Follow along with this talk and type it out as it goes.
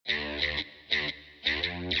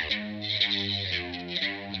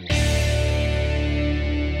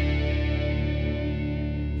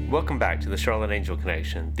Welcome back to the Charlotte Angel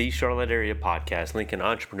Connection, the Charlotte area podcast linking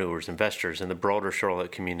entrepreneurs, investors, and the broader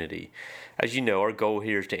Charlotte community. As you know, our goal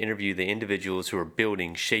here is to interview the individuals who are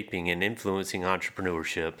building, shaping, and influencing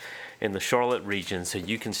entrepreneurship in the Charlotte region so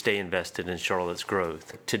you can stay invested in Charlotte's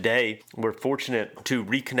growth. Today, we're fortunate to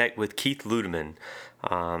reconnect with Keith Ludeman.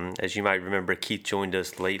 As you might remember, Keith joined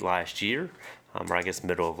us late last year, or I guess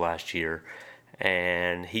middle of last year.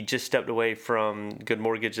 And he just stepped away from Good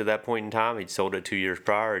Mortgage at that point in time. He'd sold it 2 years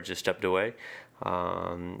prior, just stepped away,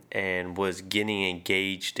 and was getting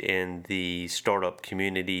engaged in the startup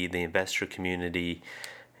community, the investor community.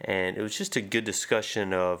 And it was just a good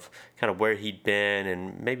discussion of kind of where he'd been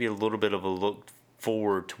and maybe a little bit of a look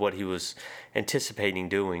forward to what he was anticipating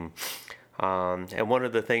doing. And one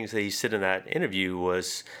of the things that he said in that interview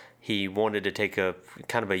was he wanted to take a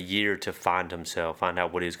kind of a year to find himself, find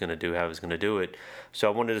out what he was going to do, how he was going to do it. So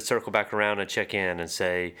I wanted to circle back around and check in and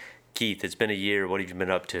say, Keith, it's been a year. What have you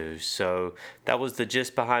been up to? So that was the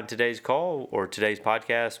gist behind today's call, or today's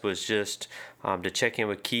podcast, was just to check in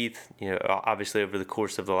with Keith. You know, obviously over the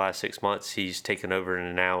course of the last 6 months, he's taken over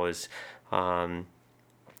and now is the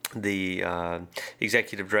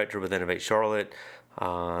executive director with Innovate Charlotte.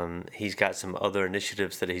 He's got some other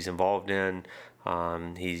initiatives that he's involved in.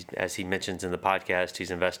 He's, as he mentions in the podcast, he's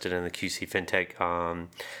invested in the QC FinTech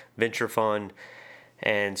venture fund.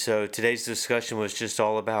 And so today's discussion was just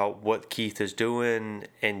all about what Keith is doing,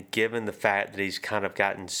 and given the fact that he's kind of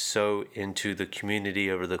gotten so into the community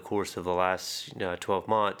over the course of the last 12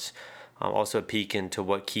 months, also a peek into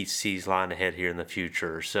what Keith sees lying ahead here in the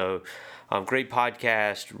future. So great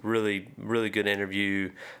podcast, really, really good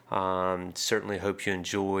interview. Certainly hope you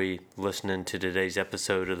enjoy listening to today's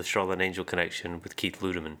episode of the Charlotte Angel Connection with Keith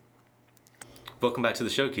Ludeman. Welcome back to the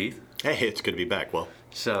show, Keith. Hey, it's good to be back, Will.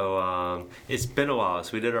 So it's been a while.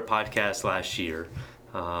 So we did our podcast last year.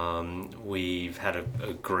 We've had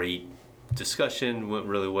a great discussion, went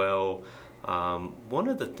really well. One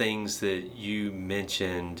of the things that you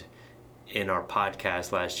mentioned in our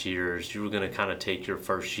podcast last year is you were going to kind of take your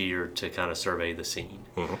first year to kind of survey the scene.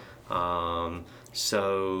 Mm-hmm.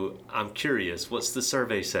 So I'm curious, what's the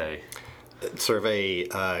survey say? The survey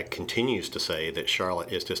continues to say that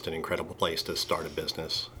Charlotte is just an incredible place to start a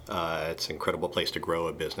business. It's an incredible place to grow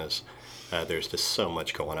a business. There's just so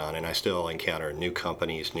much going on, and I still encounter new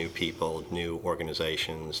companies, new people, new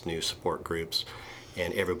organizations, new support groups,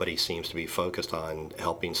 and everybody seems to be focused on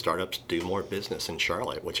helping startups do more business in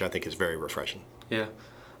Charlotte, which I think is very refreshing. Yeah.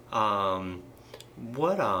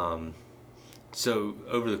 So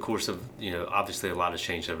over the course of, obviously a lot has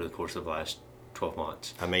changed over the course of the last 12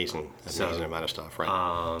 months. Amazing amount of stuff,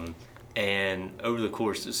 right? And over the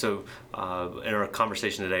course, in our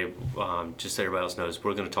conversation today, just so everybody else knows,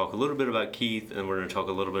 we're going to talk a little bit about Keith, and we're going to talk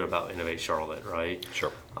a little bit about Innovate Charlotte, right?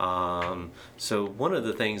 Sure. So one of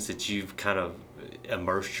the things that you've kind of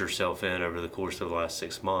immersed yourself in over the course of the last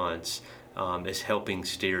 6 months is helping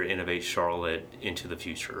steer Innovate Charlotte into the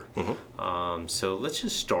future. Mm-hmm. So let's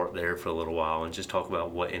just start there for a little while and just talk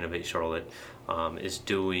about what Innovate Charlotte is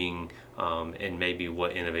doing, and maybe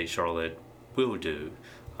what Innovate Charlotte will do.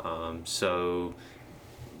 So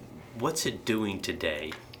what's it doing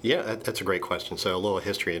today? Yeah, that's a great question. So a little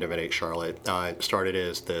history of Innovate Charlotte. It started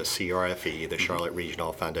as the CRFE, the Charlotte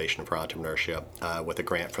Regional Foundation for Entrepreneurship, with a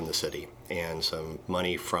grant from the city and some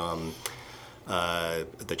money from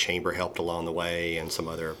the chamber helped along the way, and some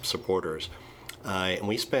other supporters. And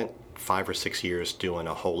we spent 5 or 6 years doing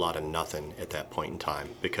a whole lot of nothing at that point in time,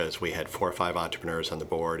 because we had 4 or 5 entrepreneurs on the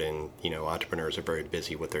board, and entrepreneurs are very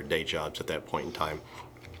busy with their day jobs at that point in time.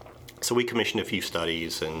 So we commissioned a few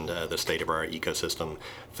studies, and the state of our ecosystem,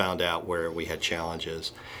 found out where we had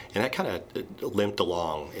challenges, and that kind of limped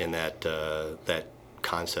along in that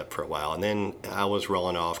concept for a while. And then I was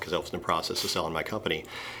rolling off because I was in the process of selling my company,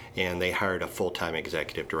 and they hired a full-time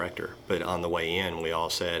executive director. But on the way in, we all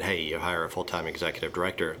said, hey, you hire a full-time executive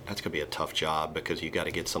director, that's going to be a tough job, because you got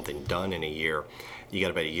to get something done in a year. You got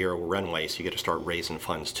about a year runway, so you got to start raising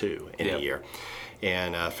funds too in a year.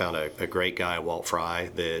 And I found a great guy, Walt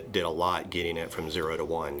Fry, that did a lot getting it from 0 to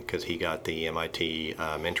 1, because he got the MIT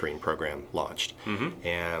mentoring program launched. Mm-hmm.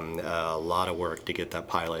 And a lot of work to get that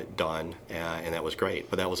pilot done, and that was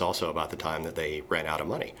great. But that was also about the time that they ran out of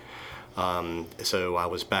money. So I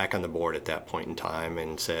was back on the board at that point in time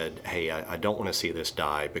and said, hey, I don't want to see this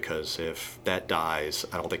die, because if that dies,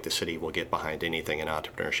 I don't think the city will get behind anything in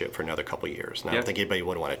entrepreneurship for another couple of years. And I don't think anybody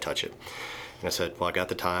would want to touch it. And I said, well, I got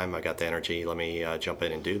the time, I got the energy, let me jump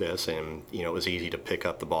in and do this. And, it was easy to pick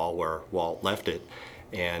up the ball where Walt left it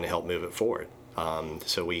and help move it forward.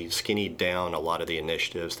 So we skinnied down a lot of the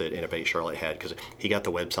initiatives that Innovate Charlotte had, because he got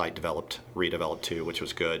the website redeveloped too, which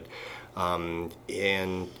was good. And,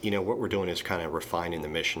 what we're doing is kind of refining the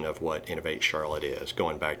mission of what Innovate Charlotte is,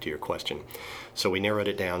 going back to your question. So we narrowed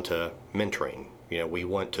it down to mentoring. We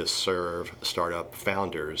want to serve startup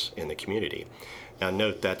founders in the community. Now,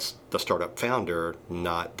 note that's the startup founder,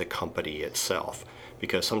 not the company itself,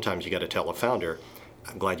 because sometimes you got to tell a founder,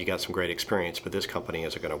 I'm glad you got some great experience, but this company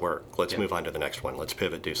isn't going to work. Let's move on to the next one. Let's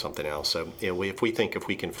pivot, do something else. So if we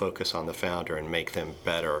can focus on the founder and make them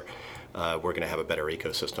better, we're going to have a better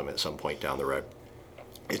ecosystem at some point down the road.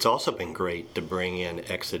 It's also been great to bring in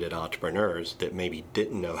exited entrepreneurs that maybe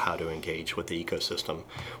didn't know how to engage with the ecosystem.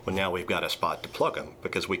 Well, now we've got a spot to plug them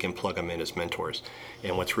because we can plug them in as mentors.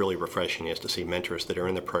 And what's really refreshing is to see mentors that are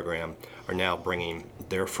in the program are now bringing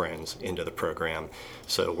their friends into the program.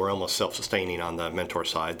 So we're almost self-sustaining on the mentor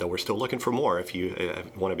side, though we're still looking for more if you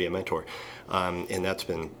want to be a mentor. And that's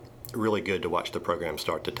been really good to watch the program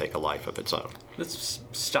start to take a life of its own. Let's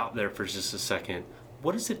stop there for just a second.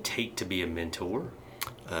 What does it take to be a mentor?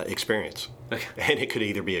 Experience. And it could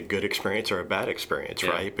either be a good experience or a bad experience,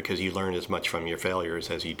 right? Because you learn as much from your failures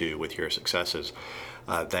as you do with your successes.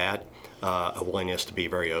 A willingness to be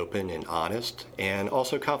very open and honest and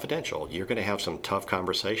also confidential. You're going to have some tough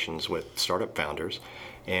conversations with startup founders.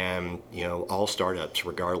 And, all startups,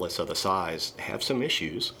 regardless of the size, have some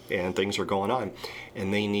issues and things are going on.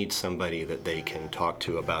 And they need somebody that they can talk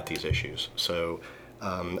to about these issues. So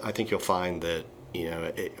I think you'll find that,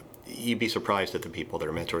 you'd be surprised at the people that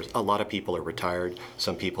are mentors. A lot of people are retired.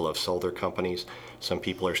 Some people have sold their companies. Some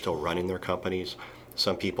people are still running their companies.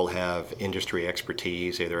 Some people have industry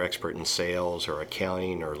expertise, either expert in sales or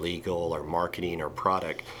accounting or legal or marketing or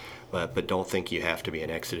product, but don't think you have to be an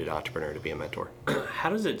exited entrepreneur to be a mentor. How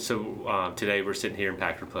does it, so today we're sitting here in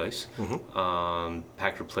Packard Place.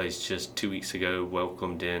 Packard Place just 2 weeks ago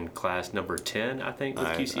welcomed in class number 10, I think, with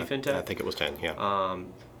QC FinTech. I think it was 10, yeah.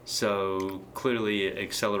 So clearly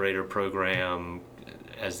accelerator program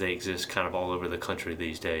as they exist kind of all over the country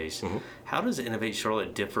these days. How does Innovate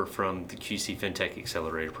Charlotte differ from the QC FinTech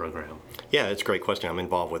Accelerator program? Yeah, it's a great question. I'm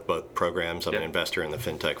involved with both programs. I'm an investor in the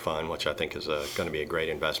FinTech Fund, which I think is going to be a great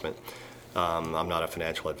investment. I'm not a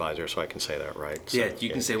financial advisor, so I can say that, right? So, you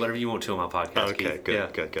can say whatever you want to on my podcast. Okay,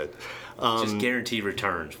 Keith. Good. Just guaranteed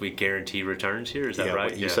returns. We guarantee returns here, is that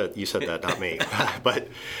right? You said that, not me. But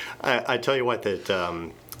I tell you what, that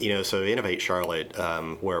so Innovate Charlotte,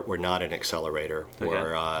 we're not an accelerator.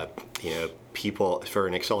 We're people for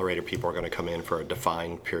an accelerator, people are going to come in for a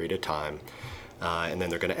defined period of time. And then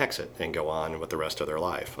they're going to exit and go on with the rest of their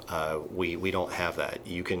life. We don't have that.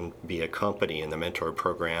 You can be a company in the mentor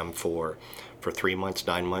program for 3 months,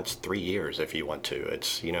 9 months, 3 years if you want to.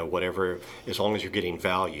 It's, whatever, as long as you're getting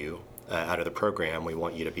value out of the program, we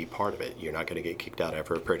want you to be part of it. You're not going to get kicked out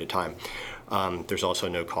after a period of time. There's also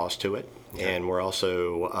no cost to it. And we're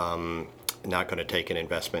also not going to take an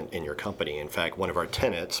investment in your company. In fact, one of our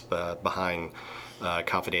tenets behind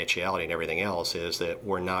confidentiality and everything else is that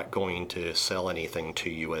we're not going to sell anything to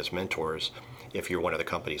you as mentors if you're one of the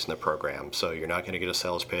companies in the program. So you're not going to get a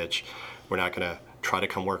sales pitch. We're not going to try to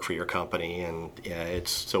come work for your company, and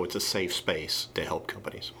it's a safe space to help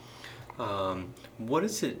companies. What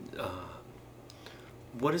does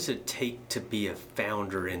it take to be a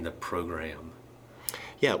founder in the program?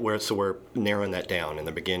 Yeah, we're narrowing that down. In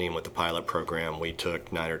the beginning with the pilot program, we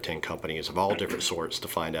took 9 or 10 companies of all different sorts to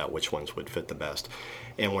find out which ones would fit the best.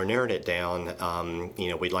 And we're narrowing it down.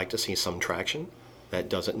 We'd like to see some traction. That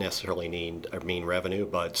doesn't necessarily mean revenue,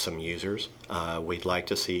 but some users. We'd like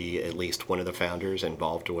to see at least one of the founders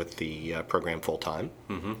involved with the program full time.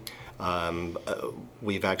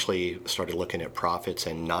 We've actually started looking at profits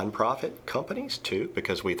and nonprofit companies too,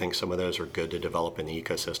 because we think some of those are good to develop in the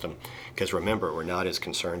ecosystem. Because remember, we're not as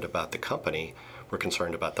concerned about the company, we're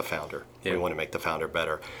concerned about the founder. We want to make the founder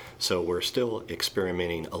better. So we're still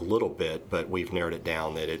experimenting a little bit, but we've narrowed it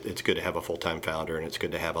down that it's good to have a full-time founder and it's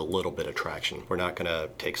good to have a little bit of traction. We're not going to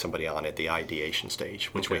take somebody on at the ideation stage,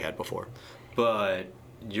 which we had before. But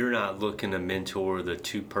you're not looking to mentor the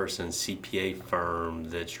 2-person CPA firm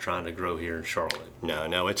that's trying to grow here in Charlotte.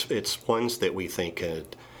 No, it's ones that we think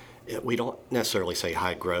we don't necessarily say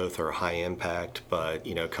high growth or high impact, but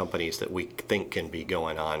companies that we think can be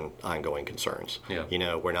going on ongoing concerns.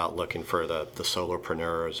 We're not looking for the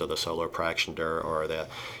solopreneurs or the solo practitioner or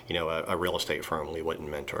a real estate firm we wouldn't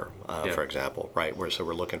mentor, for example, right? So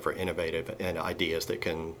we're looking for innovative and ideas that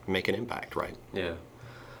can make an impact, right? Yeah.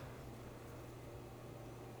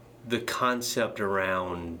 The concept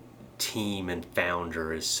around team and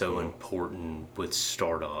founder is so important with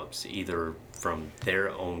startups, either from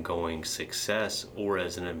their ongoing success or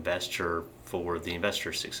as an investor for the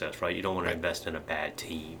investor's success, right? You don't want to invest in a bad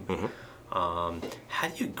team. How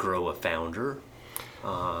do you grow a founder?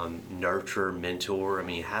 nurture, mentor? I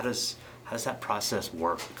mean, how does that process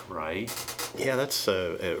work, right? Yeah, that's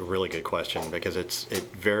a really good question because it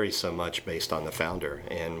varies so much based on the founder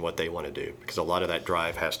and what they want to do, because a lot of that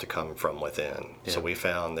drive has to come from within. Yeah. So we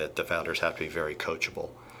found that the founders have to be very coachable.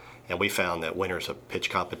 And we found that winners of pitch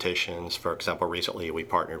competitions, for example, recently we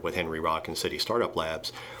partnered with Henry Rock and City Startup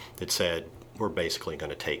Labs that said, we're basically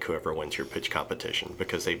going to take whoever wins your pitch competition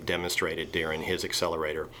because they've demonstrated during his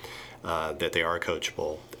accelerator that they are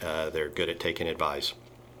coachable, they're good at taking advice.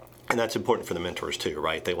 And that's important for the mentors too,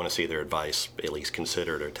 right? They want to see their advice at least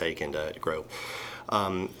considered or taken to grow.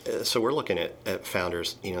 So we're looking at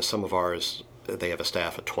founders, some of ours, they have a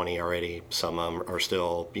staff of 20 already. Some of them are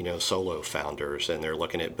still, solo founders, and they're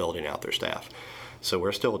looking at building out their staff. So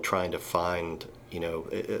we're still trying to find,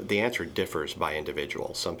 the answer differs by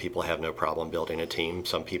individual. Some people have no problem building a team.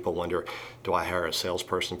 Some people wonder, do I hire a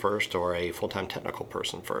salesperson first or a full-time technical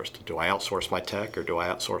person first? Do I outsource my tech or do I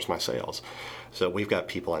outsource my sales? So we've got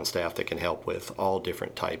people on staff that can help with all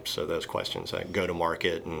different types of those questions. Go to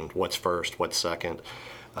market and what's first, what's second,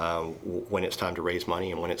 when it's time to raise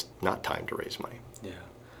money and when it's not time to raise money. Yeah.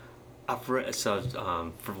 I've read,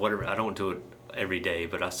 for whatever, I don't do it every day,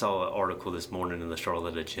 but I saw an article this morning in the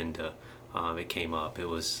Charlotte Agenda. It came up. It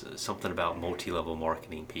was something about multi-level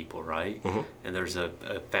marketing people, right? Mm-hmm. And there's a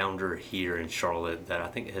founder here in Charlotte that I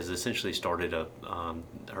think has essentially started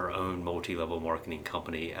her own multi-level marketing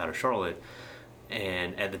company out of Charlotte.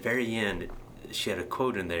 And at the very end, she had a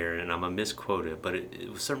quote in there, and I'm going to misquote it, but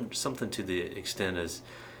it was something to the extent as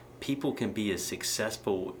people can be as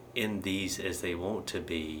successful in these as they want to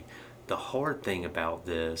be. The hard thing about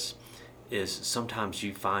this is sometimes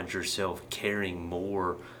you find yourself caring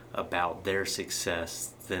more about their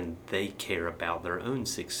success than they care about their own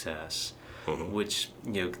success, mm-hmm. which,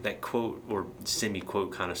 that quote or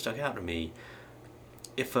semi-quote kind of stuck out to me.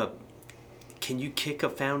 Can you kick a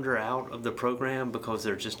founder out of the program because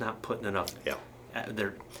they're just not putting enough? Yeah.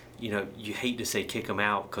 You hate to say kick them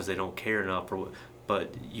out because they don't care enough,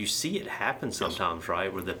 but you see it happen sometimes, yes.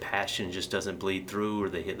 right? Where the passion just doesn't bleed through, or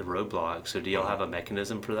they hit the roadblock. So, do y'all have a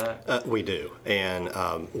mechanism for that? We do, and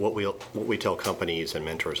what we tell companies and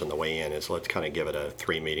mentors on the way in is let's kind of give it a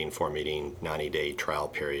 3-meeting, 4-meeting, 90-day trial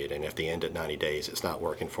period, and if the end at 90 days it's not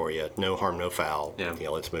working for you, no harm, no foul. Yeah.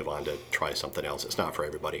 Let's move on to try something else. It's not for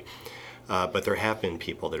everybody, but there have been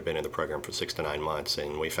people that have been in the program for 6 to 9 months,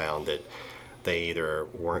 and we found that they either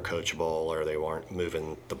weren't coachable or they weren't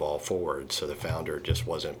moving the ball forward, so the founder just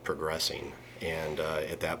wasn't progressing. And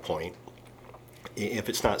at that point, if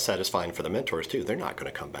it's not satisfying for the mentors too, they're not going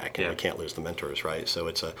to come back, and we can't lose the mentors, right? So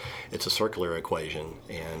it's a circular equation,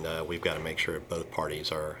 and we've got to make sure both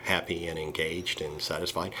parties are happy and engaged and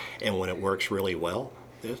satisfied. And when it works really well,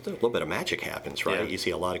 there's a little bit of magic happens, right? Yeah. You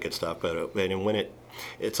see a lot of good stuff, but when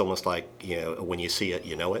it's almost like, when you see it,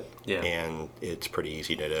 you know it, and it's pretty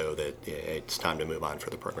easy to know that it's time to move on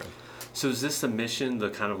for the program. So is this the mission,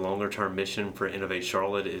 the kind of longer-term mission for Innovate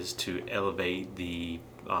Charlotte, is to elevate the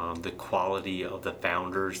quality of the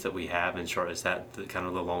founders that we have in Charlotte? Is that the kind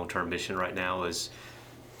of the long-term mission right now?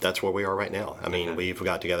 That's where we are right now. I mean, we've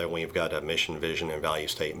got together, we've got a mission, vision, and value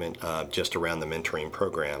statement just around the mentoring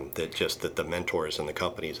program that the mentors and the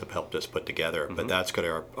companies have helped us put together. Mm-hmm. But that's got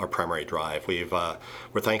our primary drive. We're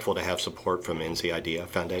thankful to have support from NC IDEA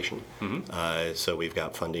Foundation. Mm-hmm. So we've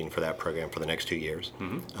got funding for that program for the next 2 years,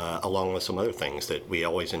 mm-hmm. Along with some other things that we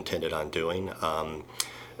always intended on doing.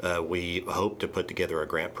 We hope to put together a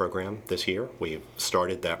grant program this year. We've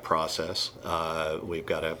started that process.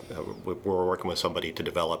 We're working with somebody to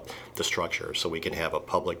develop the structure so we can have a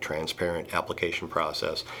public, transparent application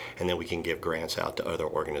process, and then we can give grants out to other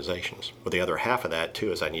organizations. But the other half of that,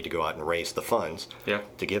 too, is I need to go out and raise the funds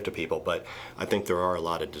to give to people. But I think there are a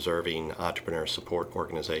lot of deserving entrepreneur support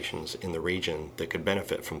organizations in the region that could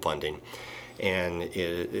benefit from funding. And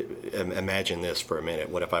imagine this for a minute.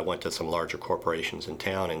 What if I went to some larger corporations in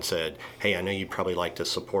town and said, hey, I know you'd probably like to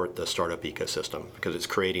support the startup ecosystem because it's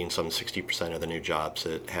creating some 60% of the new jobs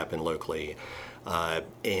that happen locally.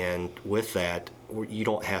 And with that, you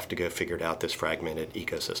don't have to go figure out this fragmented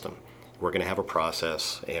ecosystem. We're going to have a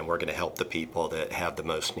process, and we're going to help the people that have the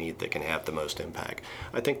most need, that can have the most impact.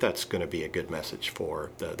 I think that's going to be a good message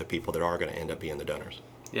for the people that are going to end up being the donors.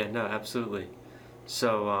 Yeah, no, absolutely.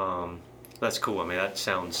 So, that's cool. I mean, that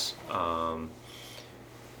sounds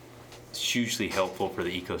hugely helpful for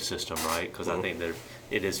the ecosystem, right? Because mm-hmm. I think that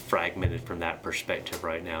it is fragmented from that perspective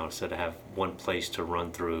right now. So to have one place to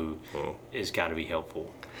run through is got to be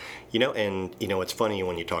helpful. It's funny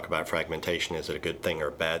when you talk about fragmentation, is it a good thing or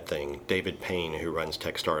a bad thing? David Payne, who runs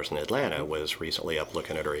Techstars in Atlanta, was recently up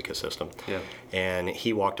looking at our ecosystem. Yeah. And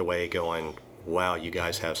he walked away going, wow, you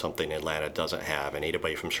guys have something Atlanta doesn't have, and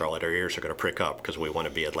anybody from Charlotte, our ears are going to prick up because we want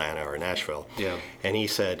to be Atlanta or Nashville. Yeah. And he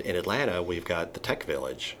said, in Atlanta, we've got the Tech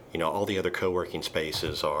Village. You know, all the other co-working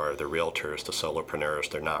spaces are the realtors, the solopreneurs.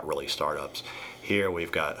 They're not really startups. Here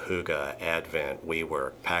we've got Huga, Advent,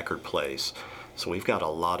 WeWork, Packard Place. So we've got a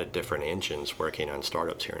lot of different engines working on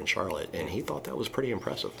startups here in Charlotte, and he thought that was pretty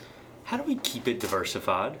impressive. How do we keep it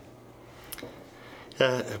diversified?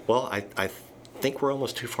 Well, I think we're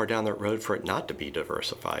almost too far down that road for it not to be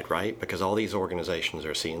diversified, right? Because all these organizations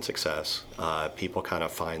are seeing success. People kind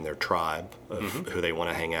of find their tribe of who they want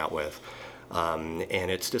to hang out with. And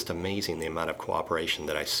it's just amazing the amount of cooperation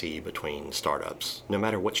that I see between startups, no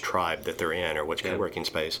matter which tribe that they're in or which co-working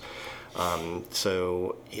space.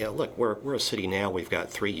 So, yeah, look, we're a city now. We've got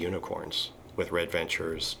 3 unicorns with Red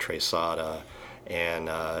Ventures, Tresata, and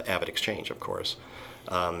Avid Exchange, of course.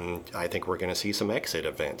 I think we're going to see some exit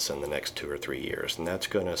events in the next 2 or 3 years, and that's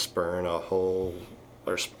going to spurn a whole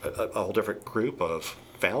different group of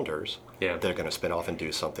founders that are going to spin off and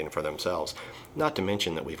do something for themselves. Not to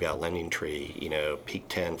mention that we've got LendingTree, you know, Peak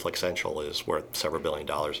 10, Flexential is worth several $1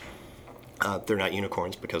 billion. They're not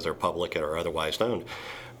unicorns because they're public or otherwise owned,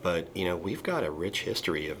 but you know, we've got a rich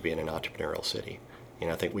history of being an entrepreneurial city. You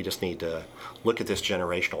know, I think we just need to look at this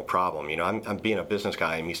generational problem. You know, I'm being a business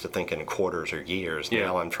guy. I'm used to thinking in quarters or years.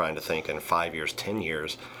 Now I'm trying to think in 5 years, 10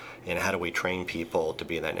 years, and how do we train people to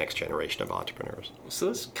be that next generation of entrepreneurs? So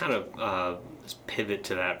let's kind of let's pivot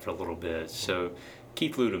to that for a little bit. So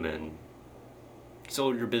Keith Ludeman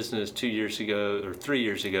sold your business 2 years ago or 3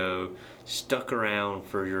 years ago, stuck around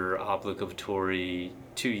for your obligatory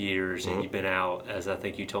 2 years, and you've been out, as I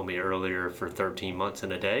think you told me earlier, for 13 months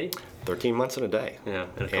and a day? 13 months and a day. Yeah,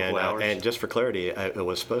 in a couple hours. And just for clarity, it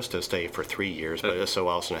was supposed to stay for 3 years, but so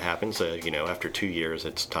often it happens, you know, after 2 years,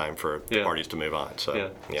 it's time for the parties to move on.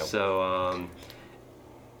 So, So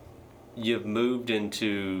you've moved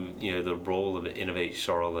into, you know, the role of Innovate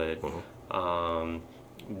Charlotte,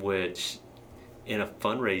 which in a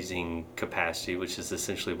fundraising capacity, which is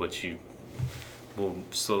essentially what you will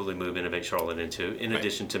slowly move Innovate Charlotte into, in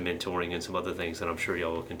addition to mentoring and some other things that I'm sure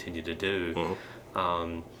y'all will continue to do.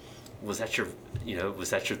 Was that your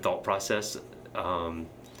thought process 12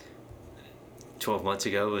 months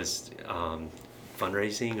ago? Was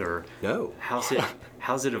fundraising, or no?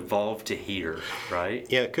 How's it evolved to here? Right?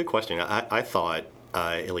 Yeah, good question. I thought,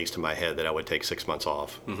 at least in my head, that I would take 6 months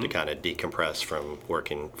off to kind of decompress from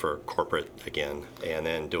working for corporate again, and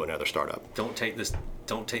then do another startup. Don't take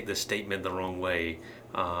this statement the wrong way,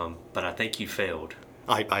 but I think you failed.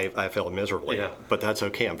 I failed miserably, but that's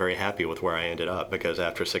okay. I'm very happy with where I ended up, because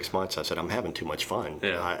after 6 months, I said, I'm having too much fun.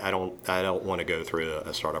 I don't want to go through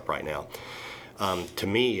a startup right now. To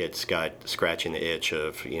me, it's got scratching the itch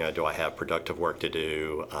of, you know, do I have productive work to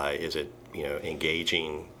do? Is it, you know,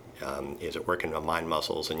 engaging? Is it working on mind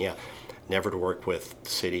muscles? And never to work with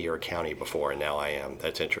city or county before, and now I am.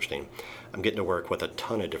 That's interesting. I'm getting to work with a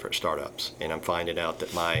ton of different startups, and I'm finding out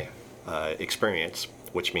that my experience,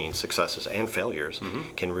 which means successes and failures,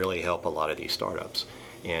 can really help a lot of these startups.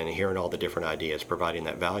 And hearing all the different ideas, providing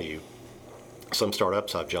that value. Some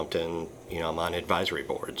startups I've jumped in, you know, I'm on advisory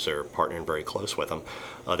boards or partnering very close with them.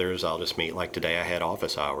 Others I'll just meet, like today I had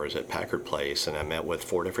office hours at Packard Place, and I met with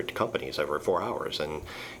 4 different companies over 4 hours. And,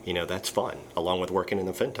 you know, that's fun, along with working in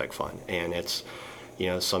the FinTech fund. And it's, you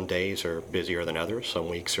know, some days are busier than others. Some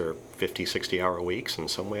weeks are 50, 60-hour weeks, and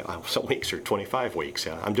some weeks are 25 weeks.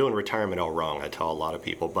 I'm doing retirement all wrong, I tell a lot of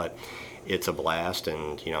people, but it's a blast,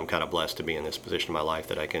 and, you know, I'm kind of blessed to be in this position in my life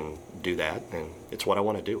that I can do that, and it's what I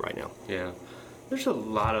want to do right now. Yeah. There's a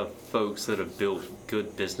lot of folks that have built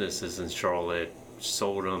good businesses in Charlotte,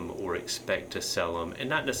 sold them or expect to sell them, and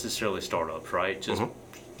not necessarily startups, right? Just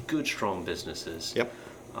good, strong businesses. Yep.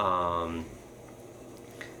 How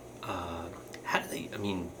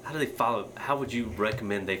do they follow? How would you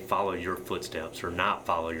recommend they follow your footsteps or not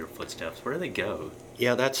follow your footsteps? Where do they go?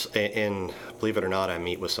 Yeah, and believe it or not, I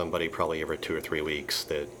meet with somebody probably every 2 or 3 weeks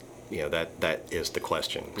that, you know, that is the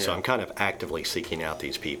question. Yeah. So I'm kind of actively seeking out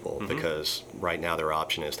these people, because right now their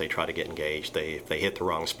option is they try to get engaged. They hit the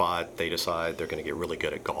wrong spot. They decide they're going to get really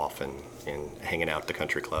good at golf and hanging out at the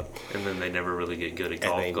country club. And then they never really get good at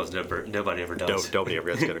golf, because nobody ever does. Nobody ever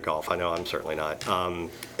gets good at golf. I know, I'm certainly not.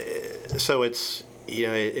 So it's, you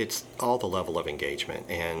know, it's all the level of engagement.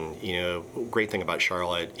 And, you know, great thing about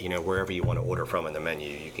Charlotte, you know, wherever you want to order from in the menu,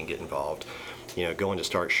 you can get involved. You know, going to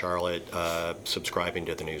Start Charlotte, subscribing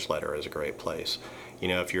to the newsletter is a great place. You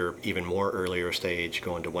know, if you're even more earlier stage,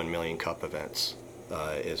 going to 1 Million Cup events.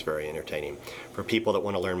 is very entertaining. For people that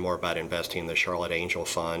want to learn more about investing, the Charlotte Angel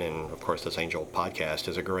Fund and, of course, this Angel podcast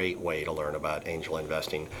is a great way to learn about angel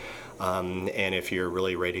investing. And if you're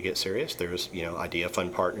really ready to get serious, there's, Idea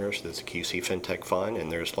Fund Partners, there's a QC FinTech Fund,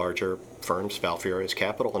 and there's larger firms, Valfurious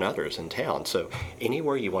Capital, and others in town. So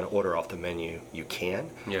anywhere you want to order off the menu, you can.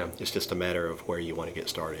 Yeah. It's just a matter of where you want to get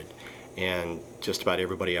started. And just about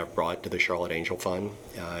everybody I've brought to the Charlotte Angel Fund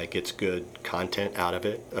gets good content out of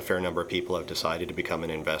it. A fair number of people have decided to become an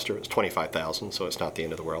investor. It's $25,000, so it's not the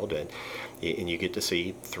end of the world. And you get to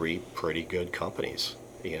see 3 pretty good companies,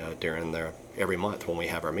 during every month when we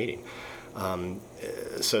have our meeting.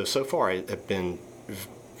 So far, I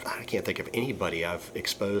can't think of anybody I've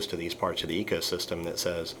exposed to these parts of the ecosystem that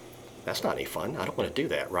says, that's not any fun. I don't want to do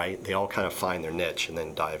that, right? They all kind of find their niche and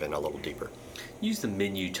then dive in a little deeper. Use the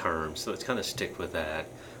menu term, so let's kind of stick with that.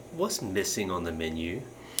 What's missing on the menu?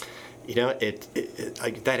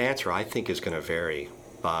 That answer I think is going to vary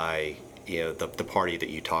by the party that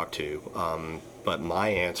you talk to. But my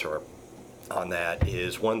answer on that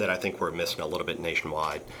is one that I think we're missing a little bit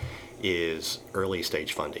nationwide is early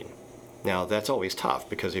stage funding. Now that's always tough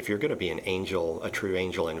because if you're going to be a true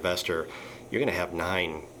angel investor, you're going to have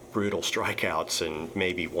 9 brutal strikeouts and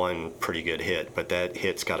maybe 1 pretty good hit, but that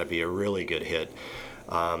hit's got to be a really good hit.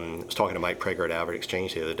 I was talking to Mike Prager at Avid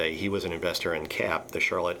Exchange the other day. He was an investor in CAP, the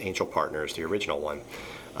Charlotte Angel Partners, the original one.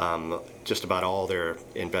 Just about all their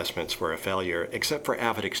investments were a failure, except for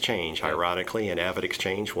Avid Exchange, ironically, and Avid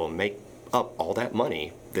Exchange will make up all that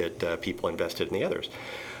money that people invested in the others.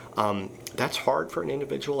 That's hard for an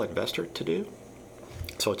individual investor to do.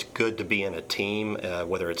 So it's good to be in a team,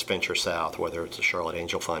 whether it's Venture South, whether it's the Charlotte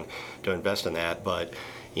Angel Fund, to invest in that. But,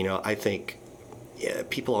 I think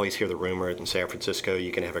people always hear the rumor in San Francisco,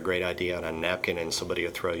 you can have a great idea on a napkin and somebody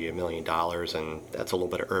will throw you $1 million, and that's a little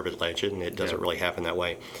bit of urban legend, and it doesn't really happen that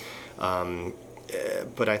way.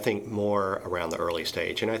 But I think more around the early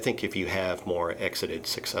stage. And I think if you have more exited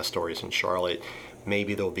success stories in Charlotte,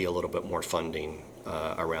 maybe there'll be a little bit more funding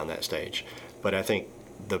around that stage. But I think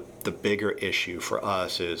the bigger issue for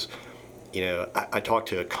us is, I talk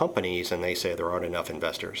to companies and they say there aren't enough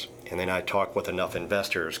investors. And then I talk with enough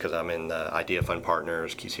investors because I'm in the Idea Fund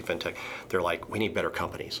Partners, QC FinTech. They're like, we need better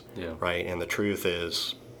companies, right? And the truth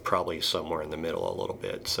is probably somewhere in the middle a little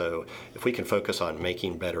bit. So if we can focus on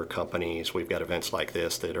making better companies, we've got events like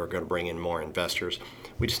this that are going to bring in more investors.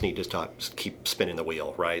 We just need to keep spinning the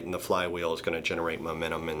wheel, right? And the flywheel is going to generate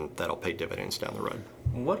momentum, and that'll pay dividends down the road.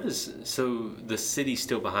 So the city's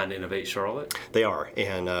still behind Innovate Charlotte? They are,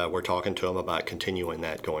 and we're talking to them about continuing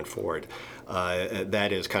that going forward.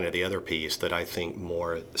 That is kind of the other piece that I think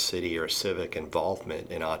more city or civic involvement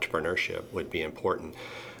in entrepreneurship would be important.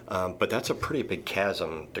 But that's a pretty big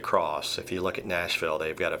chasm to cross. If you look at Nashville,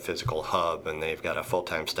 they've got a physical hub and they've got a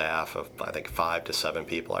full-time staff of, I think, 5 to 7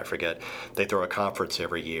 people, I forget. They throw a conference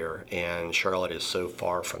every year, and Charlotte is so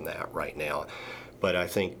far from that right now. But I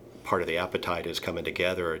think part of the appetite is coming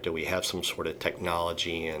together. Do we have some sort of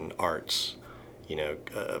technology and arts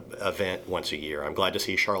event once a year? I'm glad to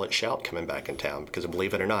see Charlotte Shout coming back in town because,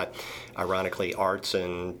 believe it or not, ironically, arts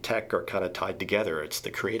and tech are kind of tied together. It's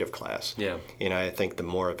the creative class. Yeah. And I think the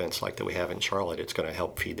more events like that we have in Charlotte, it's going to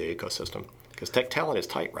help feed the ecosystem because tech talent is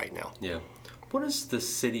tight right now. Yeah. What does the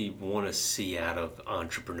city want to see out of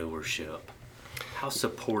entrepreneurship? How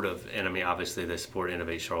supportive, and I mean, obviously they support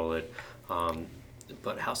Innovate Charlotte,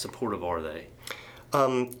 but how supportive are they?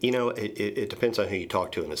 It depends on who you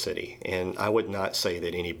talk to in the city. And I would not say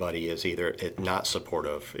that anybody is either not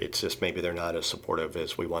supportive. It's just maybe they're not as supportive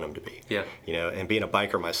as we want them to be. Yeah. And being a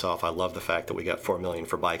biker myself, I love the fact that we got $4 million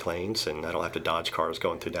for bike lanes and I don't have to dodge cars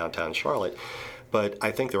going through downtown Charlotte. But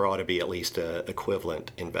I think there ought to be at least an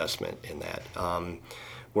equivalent investment in that.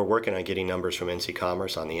 We're working on getting numbers from NC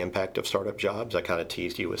Commerce on the impact of startup jobs. I kind of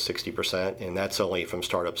teased you with 60%, and that's only from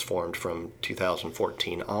startups formed from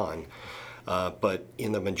 2014 on. But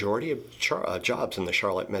in the majority of jobs in the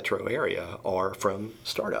Charlotte metro area are from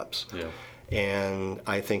startups. Yeah. And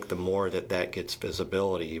I think the more that gets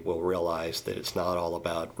visibility, we'll realize that it's not all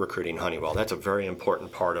about recruiting Honeywell. That's a very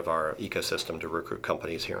important part of our ecosystem to recruit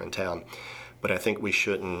companies here in town. But I think we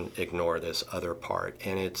shouldn't ignore this other part.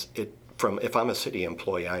 And if I'm a city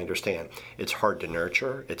employee, I understand it's hard to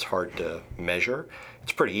nurture, it's hard to measure.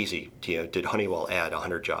 It's pretty easy. Did Honeywell add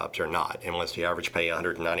 100 jobs or not? And was the average pay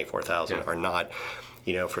 194,000 or not?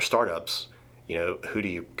 For startups, who do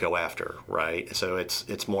you go after, right? So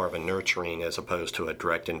it's more of a nurturing as opposed to a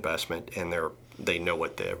direct investment, and they know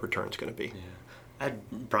what the return's going to be. Yeah. I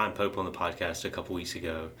had Brian Pope on the podcast a couple weeks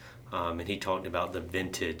ago, and he talked about the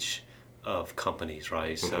vintage of companies,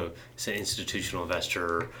 right? Mm-hmm. So it's an institutional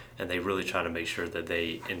investor, and they really try to make sure that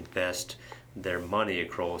they invest their money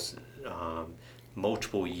across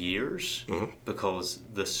multiple years, because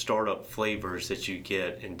the startup flavors that you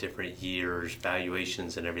get in different years,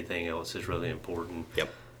 valuations and everything else is really important. Yep.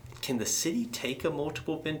 Can the city take a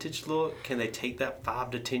multiple vintage look? Can they take that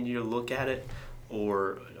 5 to 10 year look at it,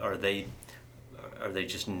 or are they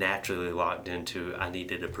just naturally locked into, I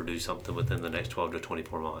needed to produce something within the next 12 to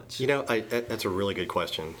 24 months? That's a really good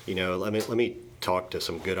question. Let me talk to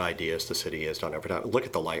some good ideas the city has done over time. Look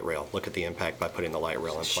at the light rail. Look at the impact by putting the light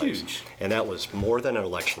rail in place. Huge. And that was more than an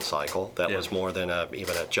election cycle. That was more than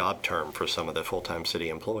even a job term for some of the full-time city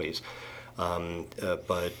employees.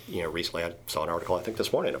 But recently I saw an article, I think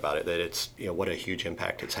this morning, about it, that it's what a huge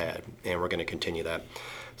impact it's had, and we're going to continue that.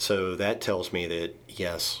 So that tells me that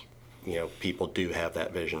yes, people do have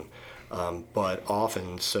that vision, but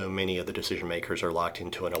often so many of the decision makers are locked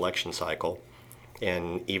into an election cycle.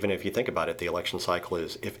 And even if you think about it, the election cycle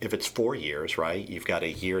is, if it's 4 years, right, you've got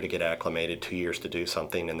a year to get acclimated, 2 years to do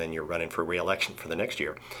something, and then you're running for re-election for the next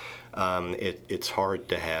year. It's hard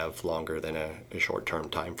to have longer than a short-term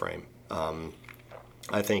time frame.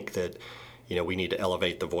 I think that we need to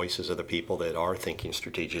elevate the voices of the people that are thinking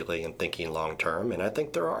strategically and thinking long-term, and I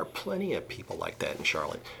think there are plenty of people like that in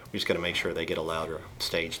Charlotte. We just got to make sure they get a louder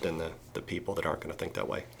stage than the people that aren't going to think that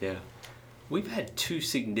way. Yeah. We've had 2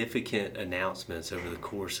 significant announcements over the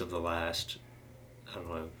course of the last,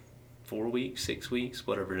 4 weeks, 6 weeks,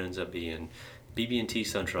 whatever it ends up being. BB&T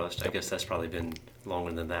SunTrust, I guess that's probably been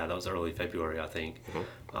longer than that. That was early February, I think.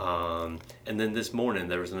 And then this morning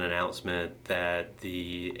there was an announcement that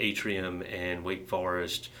the Atrium and Wake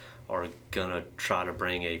Forest are going to try to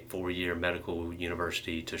bring a 4-year medical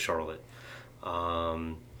university to Charlotte.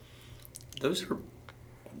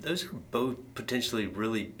 Those are both potentially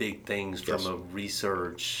really big things from a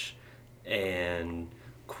research and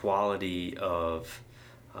quality of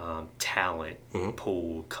talent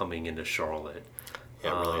pool coming into Charlotte.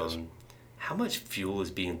 Yeah, it really is. How much fuel is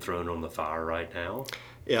being thrown on the fire right now?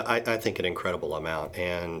 Yeah, I think an incredible amount.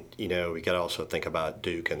 And, we got to also think about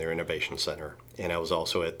Duke and their innovation center. And I was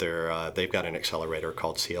also at they've got an accelerator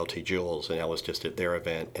called CLT Jules, and I was just at their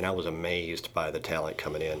event, and I was amazed by the talent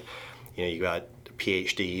coming in. You got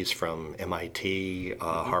PhDs from MIT,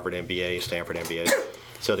 Harvard MBA, Stanford MBA.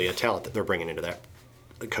 So the talent that they're bringing into that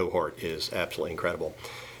cohort is absolutely incredible.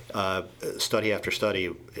 Study after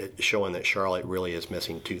study showing that Charlotte really is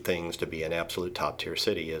missing 2 things to be an absolute top-tier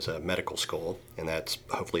city: is a medical school, and that's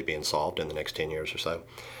hopefully being solved in the next 10 years or so,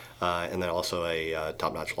 and then also a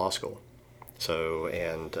top-notch law school. So,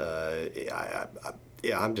 and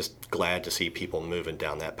I'm just glad to see people moving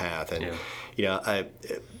down that path. And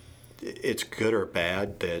it's good or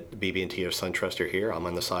bad that BB&T or SunTrust are here. I'm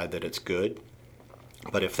on the side that it's good.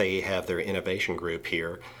 But if they have their innovation group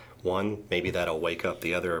here, one, maybe that'll wake up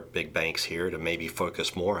the other big banks here to maybe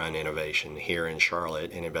focus more on innovation here in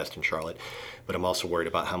Charlotte and invest in Charlotte. But I'm also worried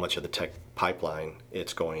about how much of the tech pipeline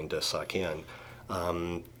it's going to suck in.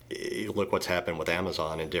 You look what's happened with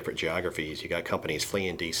Amazon in different geographies. You got companies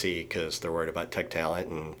fleeing DC because they're worried about tech talent,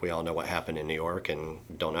 and we all know what happened in New York and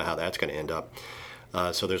don't know how that's going to end up.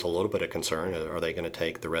 So there's a little bit of concern. Are they going to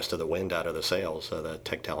take the rest of the wind out of the sails of the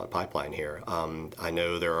tech talent pipeline here? I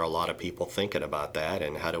know there are a lot of people thinking about that,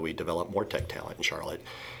 and how do we develop more tech talent in Charlotte?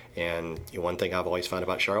 And one thing I've always found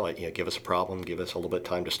about Charlotte, give us a problem, give us a little bit of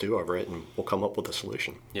time to stew over it, and we'll come up with a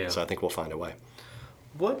solution. Yeah. So I think we'll find a way.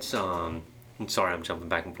 What's I'm sorry, I'm jumping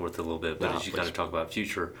back and forth a little bit, but as you kind of talk about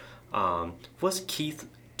future, what's Keith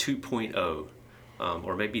 2.0,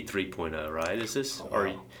 or maybe 3.0, right? Is this,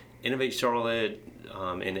 or Innovate Charlotte,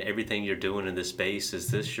 and everything you're doing in this space,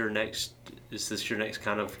 is this your next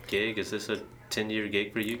kind of gig? Is this a 10-year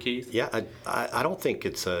gig for you, Keith? Yeah, I don't think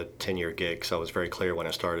it's a 10-year gig, because I was very clear when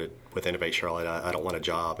I started with Innovate Charlotte. I don't want a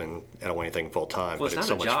job, and I don't want anything full-time. Well, it's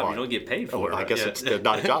not a job. You don't get paid for it. I guess it's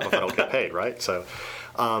not a job if I don't get paid, right? So,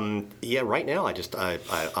 right now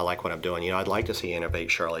I like what I'm doing. I'd like to see Innovate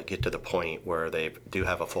Charlotte get to the point where they do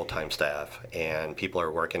have a full-time staff, and people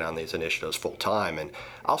are working on these initiatives full-time, and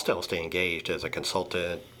I'll still stay engaged as a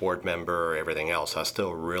consultant, board member, everything else. I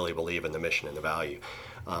still really believe in the mission and the value.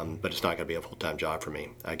 But it's not going to be a full-time job for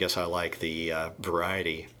me. I guess I like the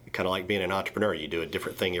variety, kind of like being an entrepreneur. You do a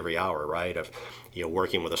different thing every hour, right? Of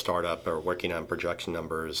working with a startup, or working on projection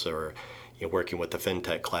numbers, or working with the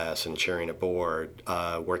fintech class and chairing a board,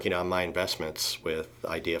 working on my investments with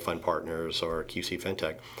Idea Fund Partners or QC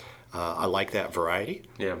Fintech. I like that variety.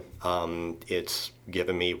 Yeah. It's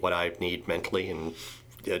given me what I need mentally and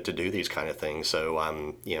to do these kind of things. So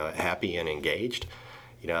I'm happy and engaged.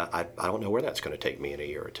 I don't know where that's going to take me in a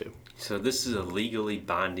year or two. So this is a legally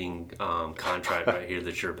binding contract right here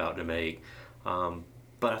that you're about to make.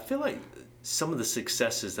 But I feel like some of the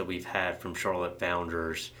successes that we've had from Charlotte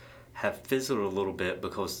founders have fizzled a little bit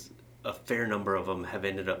because a fair number of them have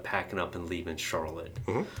ended up packing up and leaving Charlotte.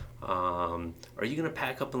 Are you going to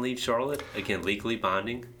pack up and leave Charlotte? Again, legally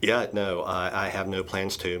binding? Yeah, no, I have no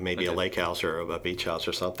plans to. Maybe a Okay. lake house or a beach house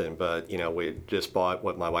or something. But, we just bought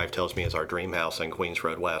what my wife tells me is our dream house in Queens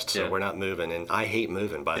Road West. So Yeah. we're not moving. And I hate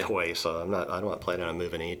moving, by Yeah. the way. So I don't plan on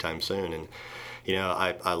moving anytime soon. And,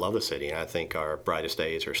 I love the city. And I think our brightest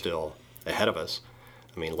days are still ahead of us.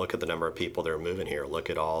 I mean, look at the number of people that are moving here. Look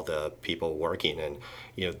at all the people working and,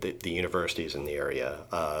 the universities in the area,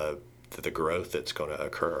 the growth that's going to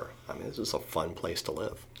occur. I mean, this is a fun place to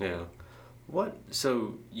live. Yeah.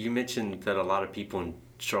 So you mentioned that a lot of people in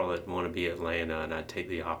Charlotte want to be Atlanta, and I take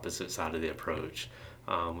the opposite side of the approach,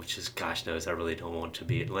 which is, gosh knows, I really don't want to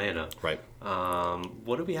be Atlanta. Right.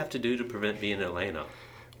 What do we have to do to prevent being Atlanta?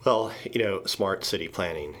 Well, smart city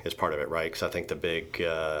planning is part of it, right? Because I think the big,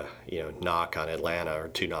 knock on Atlanta, or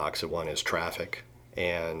two knocks, one is traffic,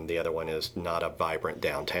 and the other one is not a vibrant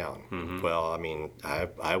downtown. Well, I mean,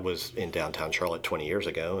 I was in downtown Charlotte 20 years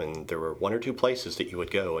ago, and there were one or two places that you would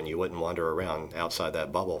go, and you wouldn't wander around outside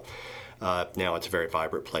that bubble. Now it's a very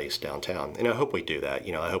vibrant place downtown, and I hope we do that.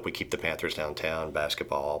 I hope we keep the Panthers downtown,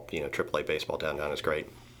 basketball, AAA baseball downtown is great,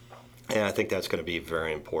 and I think that's going to be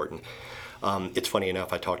very important. It's funny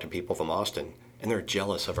enough, I talk to people from Austin, and they're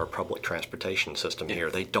jealous of our public transportation system here.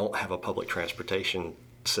 They don't have a public transportation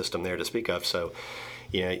system there to speak of, so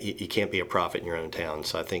you can't be a prophet in your own town.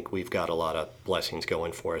 So I think we've got a lot of blessings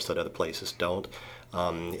going for us that other places don't.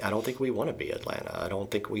 I don't think we want to be Atlanta. I don't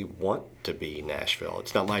think we want to be Nashville.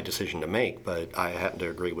 It's not my decision to make, but I happen to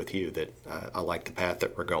agree with you that I like the path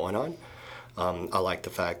that we're going on. I like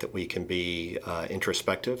the fact that we can be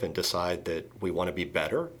introspective and decide that we want to be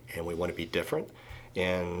better and we want to be different.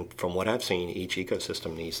 And from what I've seen, each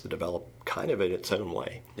ecosystem needs to develop kind of in its own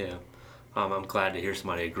way. Yeah. I'm glad to hear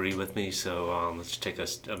somebody agree with me, so let's take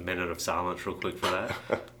a minute of silence real quick for that.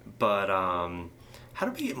 But how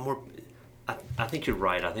do we get more... I think you're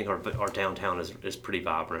right. I think our downtown is pretty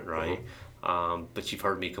vibrant, right? But you've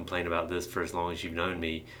heard me complain about this for as long as you've known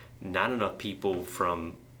me. Not enough people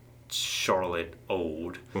from Charlotte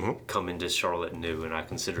old come into Charlotte new, and I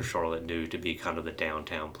consider Charlotte new to be kind of the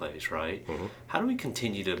downtown place, right? How do we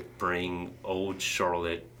continue to bring old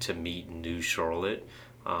Charlotte to meet new Charlotte,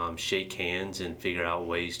 shake hands and figure out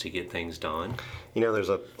ways to get things done?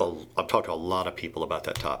 I've talked to a lot of people about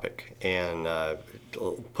that topic, and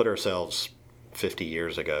put ourselves 50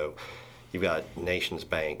 years ago. You've got Nations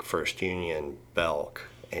Bank, First Union, Belk,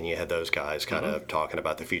 and you had those guys kind of talking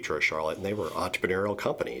about the future of Charlotte, and they were entrepreneurial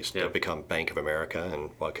companies that become Bank of America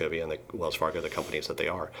and Wachovia and the Wells Fargo, the companies that they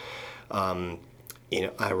are.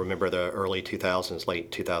 I remember the early 2000s,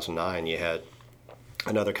 late 2009, you had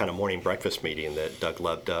another kind of morning breakfast meeting that Doug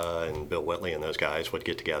Lebda and Bill Whitley and those guys would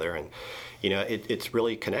get together, and it's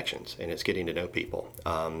really connections and it's getting to know people.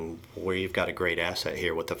 We've got a great asset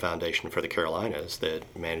here with the Foundation for the Carolinas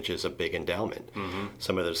that manages a big endowment.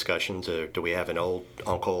 Some of the discussions are, do we have an old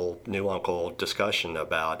uncle, new uncle discussion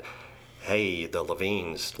about, hey, the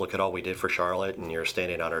Levines, look at all we did for Charlotte and you're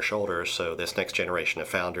standing on our shoulders, so this next generation of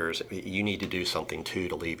founders, you need to do something too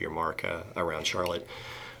to leave your mark around Charlotte.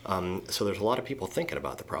 So there's a lot of people thinking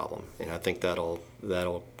about the problem, and I think that'll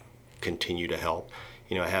continue to help.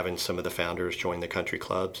 Having some of the founders join the country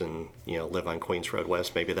clubs and live on Queens Road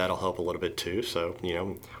West, maybe that'll help a little bit too. So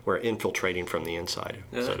we're infiltrating from the inside.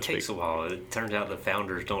 Yeah, so that to takes speak. a while. It turns out the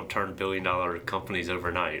founders don't turn billion-dollar companies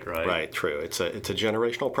overnight, right? Right, true. It's a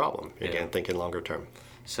generational problem. Again, Yeah. thinking longer term.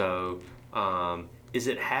 So, is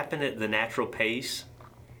it happen at the natural pace,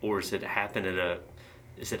 or is it happening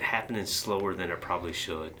slower than it probably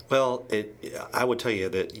should? Well, I would tell you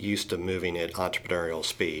that used to moving at entrepreneurial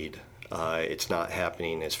speed, it's not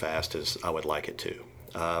happening as fast as I would like it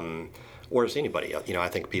to. Or as anybody else. I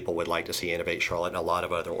think people would like to see Innovate Charlotte and a lot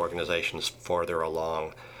of other organizations farther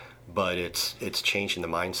along, but it's changing the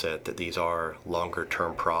mindset that these are longer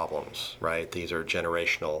term problems, right? These are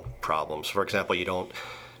generational problems. For example, you don't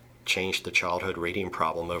change the childhood reading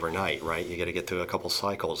problem overnight, right? You got to get through a couple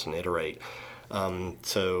cycles and iterate.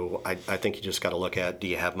 So I think you just got to look at, do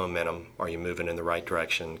you have momentum? Are you moving in the right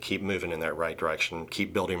direction? Keep moving in that right direction.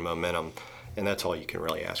 Keep building momentum. And that's all you can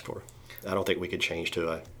really ask for. I don't think we could change to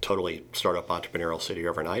a totally startup entrepreneurial city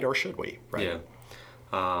overnight, or should we? Right?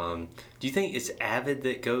 Yeah. Do you think it's Avid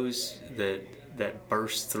that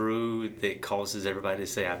bursts through that causes everybody to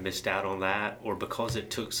say, I missed out on that? Or because it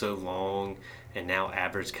took so long and now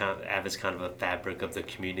Avid's kind of a fabric of the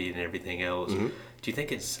community and everything else, do you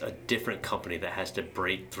think it's a different company that has to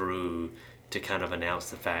break through to kind of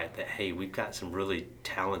announce the fact that, hey, we've got some really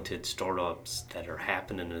talented startups that are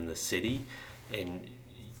happening in the city, and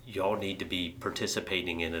y'all need to be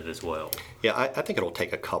participating in it as well? Yeah, I think it'll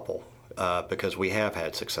take a couple. Because we have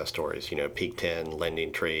had success stories, Peak 10,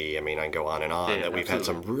 Lending Tree. I mean, I can go on and on. Yeah, that we've had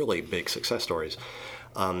some really big success stories.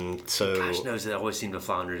 So gosh knows they always seem to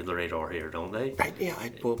fly under the radar here, don't they? Right. Yeah.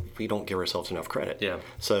 Well, we don't give ourselves enough credit. Yeah.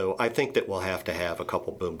 So I think that we'll have to have a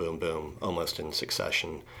couple boom, boom, boom, almost in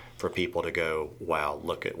succession, for people to go, wow,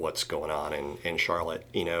 look at what's going on in Charlotte.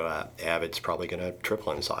 Avid's probably going to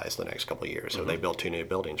triple in size the next couple of years. So they built 2 new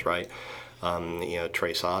buildings, right?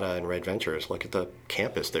 Tres Ada and Red Ventures, look at the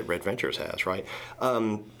campus that Red Ventures has, right?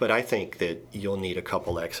 But I think that you'll need a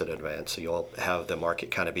couple exit events. So you'll have the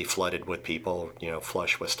market kind of be flooded with people,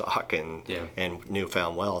 flush with stock and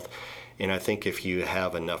newfound wealth. And I think if you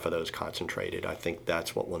have enough of those concentrated, I think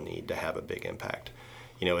that's what we'll need to have a big impact.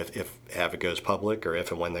 If Avid goes public, or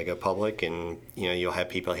if and when they go public, and you'll have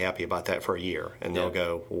people happy about that for a year, and they'll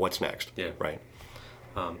go, well, what's next? Yeah. Right.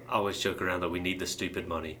 I always joke around that we need the stupid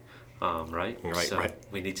money. Right? Right.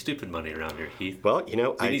 We need stupid money around here, Keith. Well,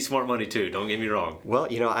 we need smart money too. Don't get me wrong. Well,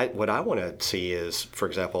 what I want to see is, for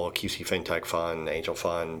example, a QC FinTech fund, angel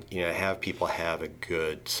fund, have people have a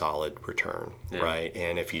good, solid return, right?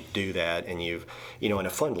 And if you do that, and you've, in a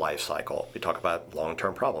fund life cycle, we talk about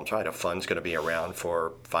long-term problems, right? A fund's going to be around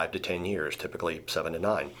for 5 to 10 years, typically 7 to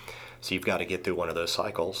 9. So you've got to get through one of those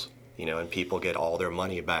cycles, and people get all their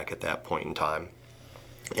money back at that point in time.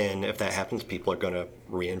 And if that happens, people are going to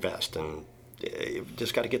reinvest, and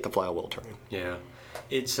just got to get the flywheel turning. Yeah,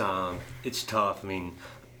 it's tough. I mean,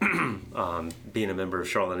 being a member of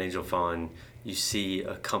Charlotte Angel Fund, you see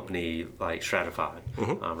a company like Stratified.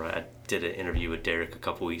 Right? I did an interview with Derek a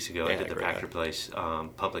couple weeks ago. I did the Packer Place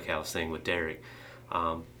public house thing with Derek.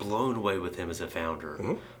 Blown away with him as a founder.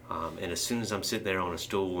 And as soon as I'm sitting there on a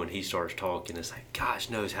stool and he starts talking, it's like, gosh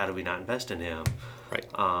knows, how do we not invest in him?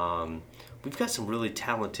 Right. We've got some really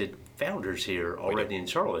talented founders here already in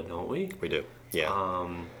Charlotte, don't we? We do, yeah.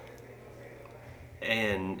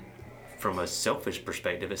 And from a selfish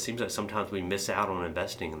perspective, it seems like sometimes we miss out on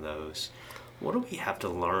investing in those. What do we have to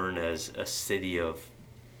learn as a city of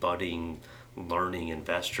budding, learning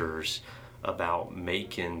investors about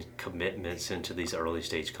making commitments into these early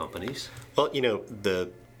stage companies? Well, the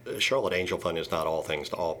Charlotte Angel Fund is not all things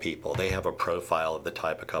to all people. They have a profile of the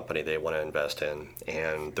type of company they want to invest in,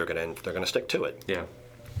 and they're going to stick to it. Yeah,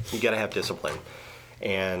 you got to have discipline,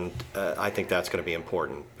 and I think that's going to be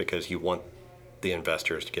important, because you want the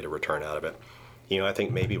investors to get a return out of it. I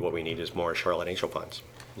think maybe what we need is more Charlotte Angel Funds.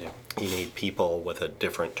 Yeah, you need people with a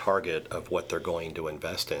different target of what they're going to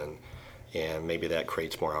invest in, and maybe that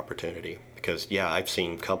creates more opportunity. Because I've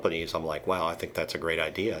seen companies, I'm like, wow, I think that's a great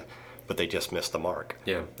idea, but they just missed the mark.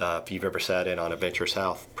 Yeah. If you've ever sat in on a Venture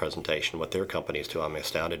South presentation with their companies too, I'm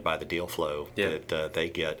astounded by the deal flow that they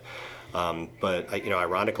get. But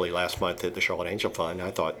ironically, last month at the Charlotte Angel Fund,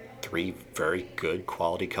 I thought 3 very good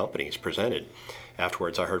quality companies presented.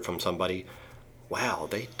 Afterwards, I heard from somebody, wow,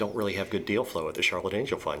 they don't really have good deal flow at the Charlotte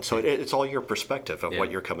Angel Fund. So it's all your perspective of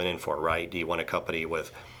what you're coming in for, right? Do you want a company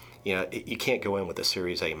with, you can't go in with a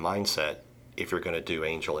Series A mindset if you're going to do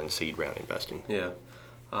angel and seed round investing. Yeah.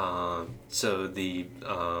 So the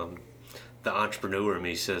entrepreneur in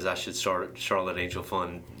me says I should start Charlotte Angel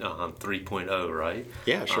Fund 3.0, right?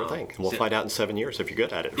 Yeah, sure thing. And we'll find out in 7 years if you're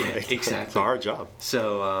good at it. Yeah, right? exactly. It's a hard job.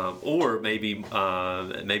 So, or maybe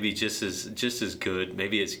just as good.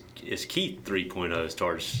 Maybe it's Keith 3.0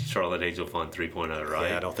 starts Charlotte Angel Fund 3.0,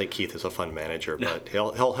 right? Yeah, I don't think Keith is a fund manager, but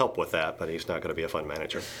he'll help with that. But he's not going to be a fund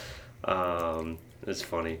manager. It's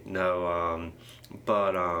funny. No,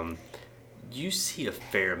 but you see a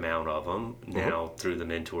fair amount of them now through the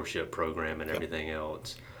mentorship program and everything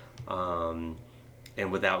else. And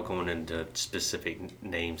without going into specific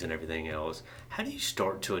names and everything else, how do you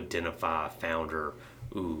start to identify a founder?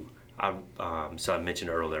 So I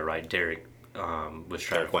mentioned earlier, right? Derek was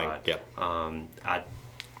Stratified. Yeah. I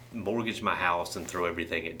mortgage my house and throw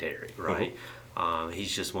everything at Derek, right?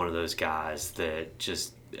 He's just one of those guys that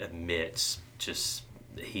just admits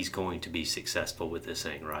he's going to be successful with this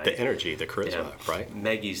thing, right? The energy, the charisma, right?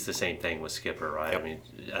 Maggie's the same thing with Skipper, right? Yep. I mean,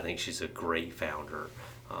 I think she's a great founder.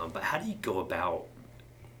 But how do you go about,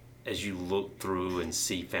 as you look through and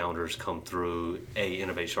see founders come through,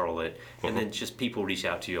 Innovate Charlotte, and then just people reach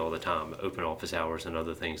out to you all the time, open office hours and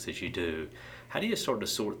other things that you do. How do you start to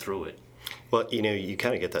sort through it? Well, you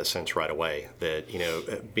kind of get that sense right away that,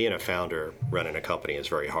 being a founder running a company is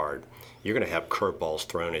very hard. You're going to have curveballs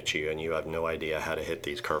thrown at you, and you have no idea how to hit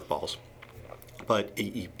these curveballs. But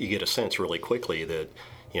you get a sense really quickly that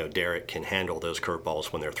Derek can handle those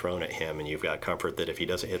curveballs when they're thrown at him, and you've got comfort that if he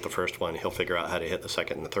doesn't hit the first one, he'll figure out how to hit the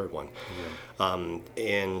second and the third one.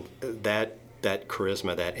 And that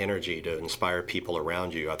charisma, that energy to inspire people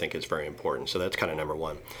around you, I think is very important. So that's kind of number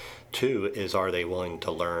one. Two is, are they willing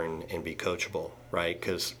to learn and be coachable, right?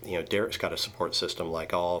 Because Derek's got a support system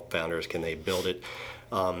like all founders. Can they build it?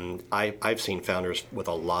 I've seen founders with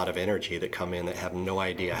a lot of energy that come in that have no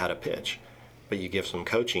idea how to pitch, but you give some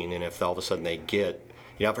coaching, and if all of a sudden they get,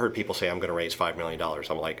 I've heard people say, I'm going to raise $5 million.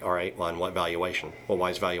 I'm like, all right, well, and what valuation? Well, why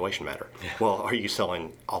does valuation matter? Yeah. Well, are you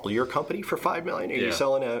selling all your company for $5 million? Are you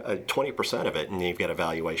selling a 20% of it, and you've got a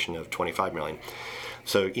valuation of $25 million?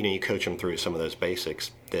 So, you coach them through some of those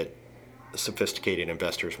basics that sophisticated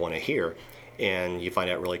investors want to hear, and you find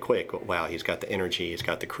out really quick, wow, he's got the energy, he's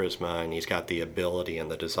got the charisma, and he's got the ability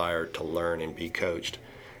and the desire to learn and be coached.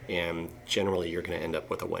 And generally, you're going to end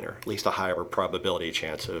up with a winner, at least a higher probability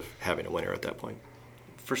chance of having a winner at that point.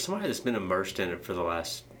 For somebody that's been immersed in it for the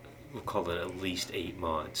last, we'll call it at least 8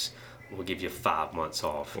 months, we'll give you 5 months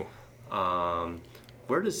off.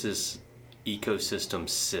 Where does this ecosystem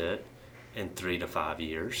sit in 3 to 5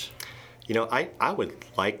 years? I would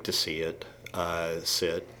like to see it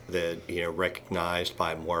sit that, recognized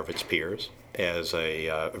by more of its peers as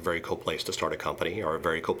a very cool place to start a company or a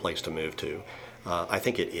very cool place to move to. I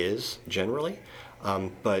think it is generally.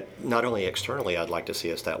 But not only externally, I'd like to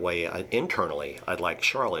see us that way. Internally, I'd like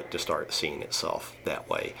Charlotte to start seeing itself that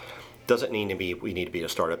way. Doesn't mean we need to be a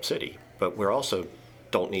startup city, but we're also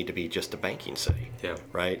don't need to be just a banking city,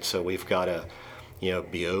 right? So we've got to,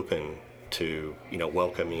 be open to,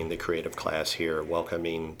 welcoming the creative class here,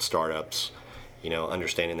 welcoming startups,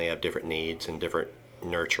 understanding they have different needs and different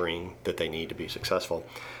nurturing that they need to be successful.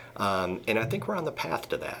 And I think we're on the path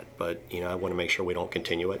to that, but I want to make sure we don't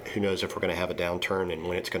continue it. Who knows if we're going to have a downturn and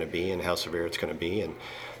when it's going to be and how severe it's going to be, and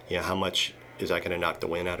how much is that going to knock the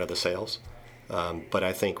wind out of the sails. But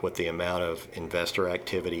I think with the amount of investor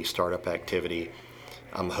activity, startup activity,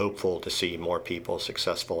 I'm hopeful to see more people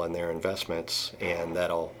successful in their investments, and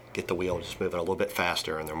that'll get the wheel just moving a little bit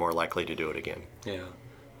faster, and they're more likely to do it again. Yeah.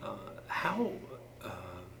 How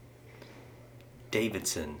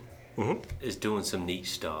Davidson is doing some neat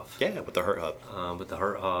stuff. Yeah, with the Hurt Hub. With the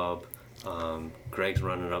Hurt Hub. Greg's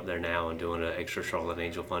running up there now and doing an extra Charlotte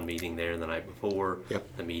Angel Fund meeting there the night before.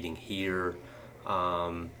 The meeting here.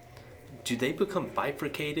 Do they become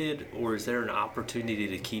bifurcated, or is there an opportunity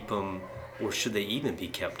to keep them, or should they even be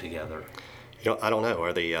kept together? I don't know.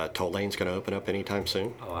 Are the toll lanes going to open up anytime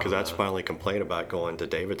soon? Because that's my only complaint about going to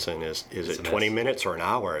Davidson is it 20 minutes or an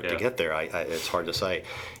hour to get there? It's hard to say.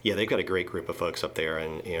 Yeah, they've got a great group of folks up there,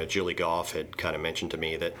 and Julie Goff had kind of mentioned to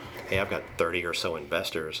me that, hey, I've got 30 or so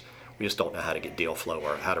investors. We just don't know how to get deal flow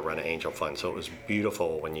or how to run an angel fund. So it was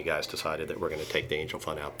beautiful when you guys decided that we're going to take the angel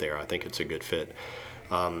fund out there. I think it's a good fit.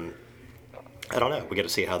 I don't know. We got to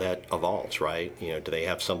see how that evolves, right? Do they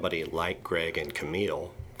have somebody like Greg and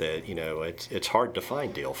Camille that, it's hard to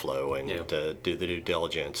find deal flow and to do the due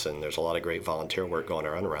diligence, and there's a lot of great volunteer work going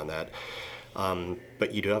around that.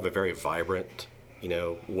 But you do have a very vibrant,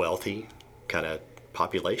 wealthy kind of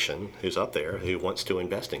population who's up there who wants to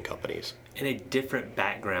invest in companies. And a different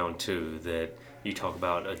background, too, that you talk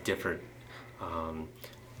about a different...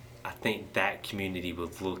 I think that community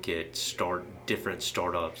would look at different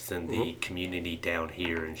startups than the community down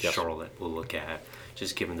here in Charlotte will look at,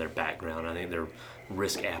 just given their background. I think their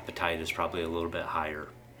risk appetite is probably a little bit higher.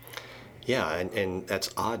 Yeah, and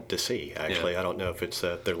that's odd to see, actually. I don't know if it's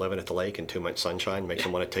they're living at the lake and too much sunshine makes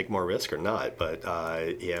them want to take more risk or not. But,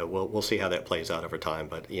 we'll see how that plays out over time.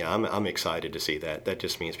 But, I'm excited to see that. That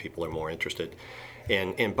just means people are more interested.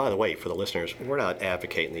 And by the way, for the listeners, we're not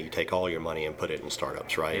advocating that you take all your money and put it in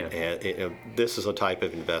startups, right? And this is a type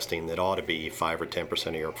of investing that ought to be 5 or 10%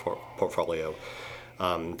 of your portfolio,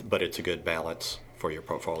 but it's a good balance for your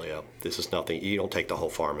portfolio. This is nothing, you don't take the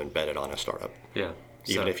whole farm and bet it on a startup. Yeah.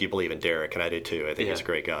 Even if you believe in Derek, and I did too. I think he's a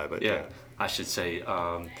great guy. But I should say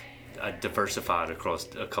diversified across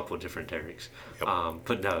a couple of different Dereks.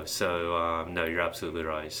 But no, you're absolutely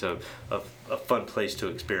right. So a fun place to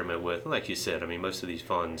experiment with. Like you said, I mean, most of these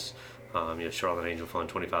funds, Charlotte Angel Fund,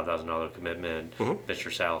 $25,000 commitment.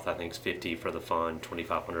 Venture South, I think, is $50,000 for the fund,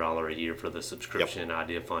 $2,500 a year for the subscription.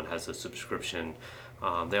 Idea Fund has a subscription.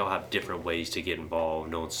 They all have different ways to get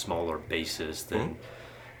involved on smaller bases than...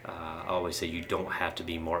 I always say you don't have to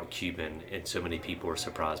be Mark Cuban, and so many people are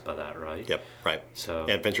surprised by that, right? Yep, right. So,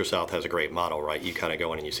 and Venture South has a great model, right? You kind of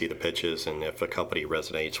go in and you see the pitches, and if a company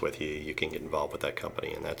resonates with you, you can get involved with that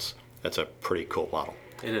company, and that's a pretty cool model.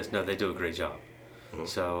 It is. No, they do a great job.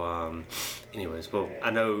 So, anyways, well,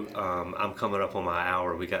 I know I'm coming up on my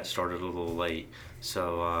hour. We got started a little late,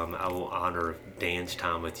 so I will honor Dan's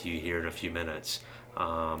time with you here in a few minutes.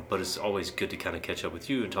 But it's always good to kind of catch up with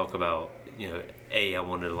you and talk about, I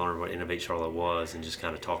wanted to learn what Innovate Charlotte was and just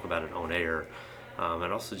kind of talk about it on air.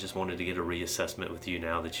 And also just wanted to get a reassessment with you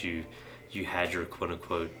now that you had your quote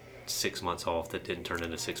unquote 6 months off that didn't turn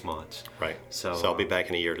into 6 months. Right. So I'll be back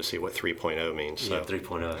in a year to see what 3.0 means. Yeah,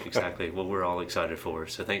 3.0, exactly. Well, we're all excited for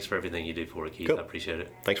it. So thanks for everything you do for it, Keith. Cool. I appreciate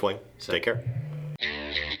it. Thanks, Wayne. Take care.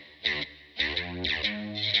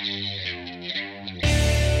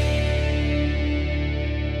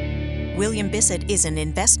 William Bissett is an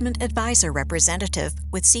investment advisor representative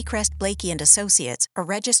with Seacrest Blakey & Associates, a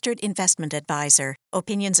registered investment advisor.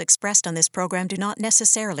 Opinions expressed on this program do not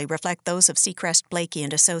necessarily reflect those of Seacrest Blakey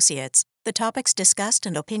 & Associates. The topics discussed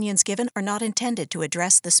and opinions given are not intended to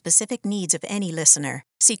address the specific needs of any listener.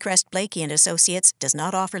 Seacrest Blakey & Associates does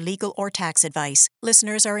not offer legal or tax advice.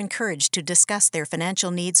 Listeners are encouraged to discuss their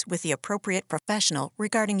financial needs with the appropriate professional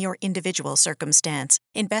regarding your individual circumstance.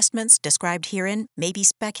 Investments described herein may be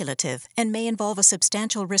speculative and may involve a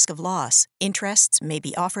substantial risk of loss. Interests may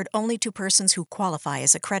be offered only to persons who qualify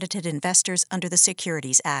as accredited investors under the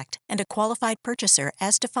Securities Act and a qualified purchaser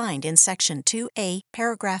as defined in Section 2A,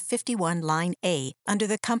 Paragraph 51, Line A, under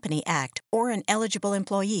the Company Act, or an eligible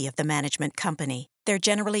employee of the management company. There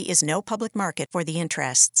generally is no public market for the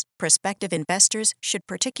interests. Prospective investors should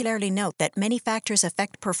particularly note that many factors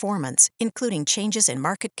affect performance, including changes in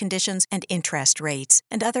market conditions and interest rates,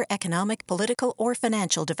 and other economic, political, or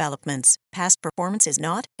financial developments. Past performance is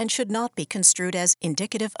not and should not be construed as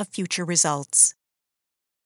indicative of future results.